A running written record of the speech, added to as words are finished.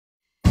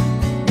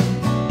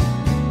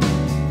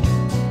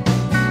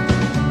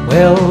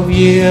12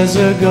 years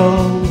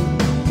ago,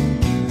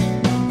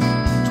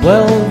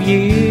 12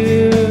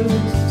 years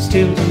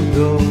still to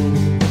go,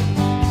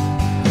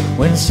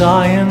 when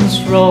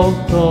science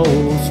wrote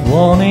those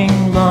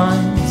warning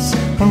lines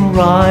on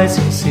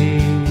rising sea,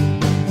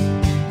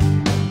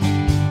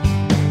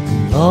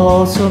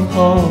 loss of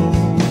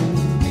hope,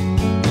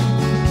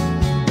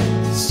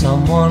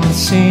 someone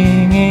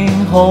singing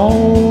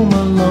home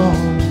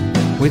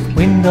alone with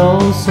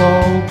windows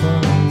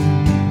open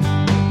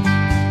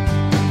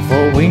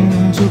for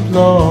wind to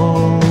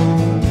blow,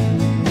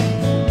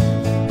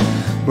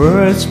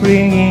 birds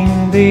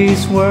bringing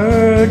these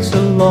words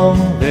along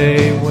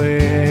their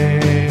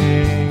way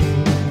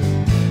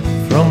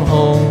from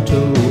home to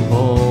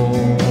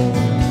home.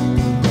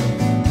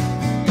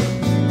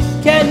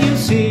 Can you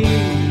see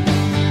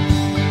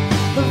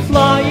the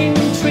flying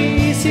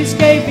trees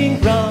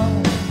escaping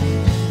ground,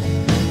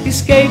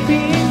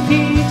 escaping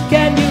heat?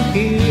 Can you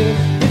hear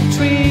the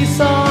trees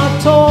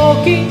are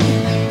talking,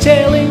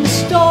 telling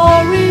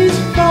stories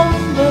from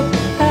the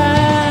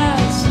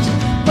past,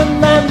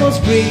 when land was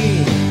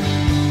green,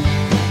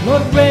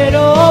 not red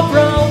or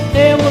brown,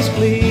 air was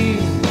clean,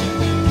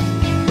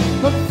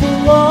 not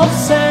full of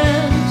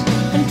sand,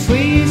 and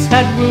trees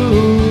had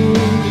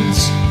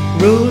roots,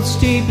 roots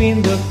deep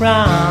in the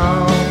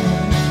ground,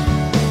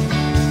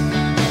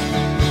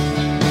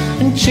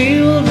 and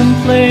children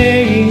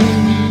playing,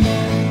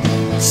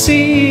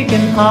 seek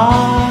and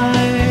hide.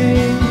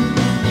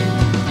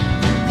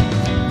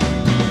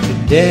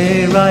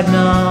 Today, right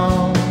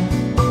now,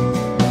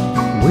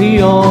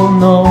 we all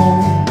know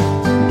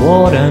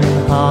what and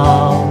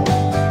how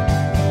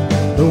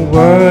the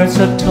words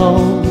are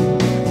told.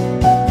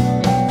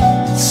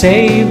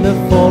 Save the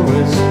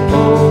forest,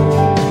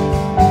 oh,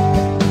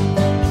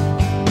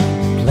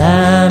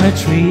 plant a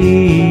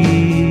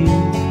tree,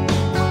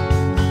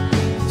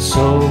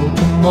 so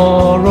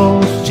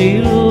tomorrow's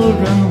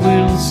children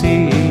will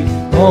see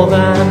more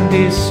than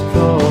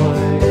destroy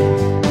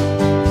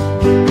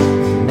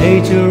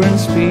nature and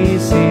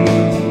species,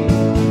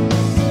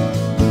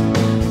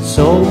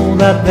 so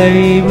that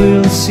they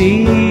will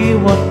see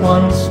what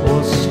once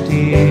was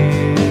dear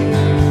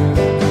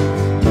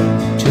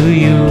to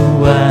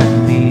you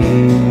and me.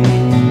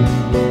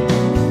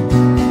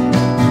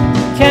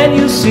 Can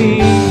you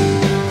see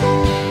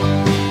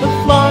the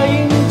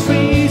flying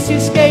trees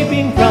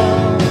escaping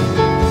ground,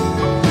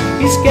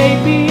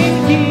 escaping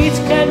heat?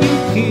 Can you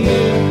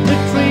hear the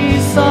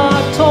trees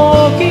are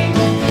talking,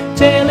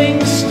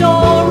 telling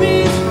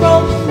stories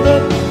from the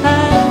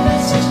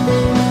past,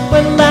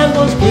 when land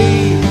was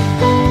green,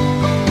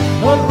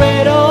 not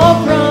red or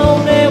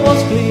brown, air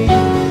was clean,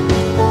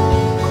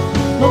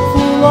 not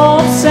full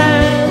of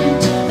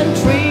sand, and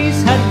trees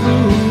had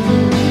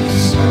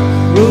roots,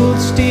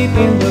 roots deep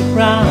in the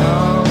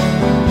ground,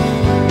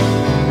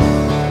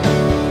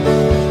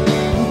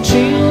 and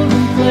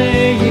children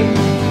playing,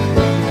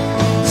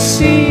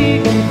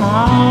 seek and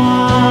hide.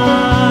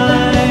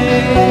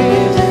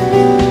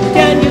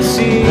 Can you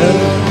see the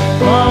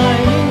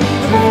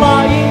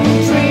flying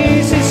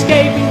trees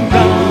escaping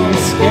ground,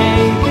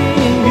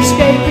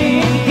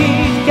 escaping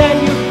heat? Can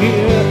you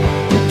hear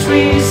the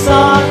trees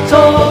are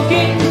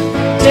talking,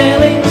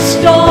 telling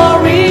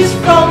stories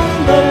from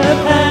the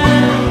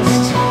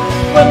past,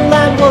 when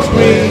land was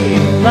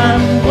green,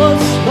 land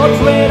was not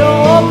red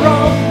or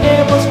brown,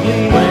 air was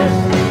clean, when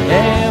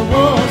air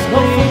was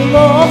not full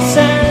of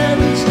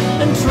sand,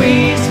 and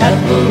trees had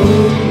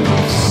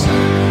roots,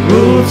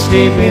 roots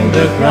deep in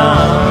the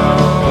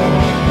ground,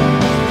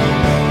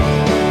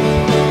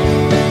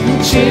 and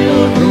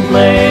children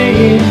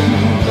playing,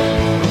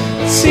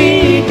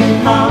 seek and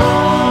hide.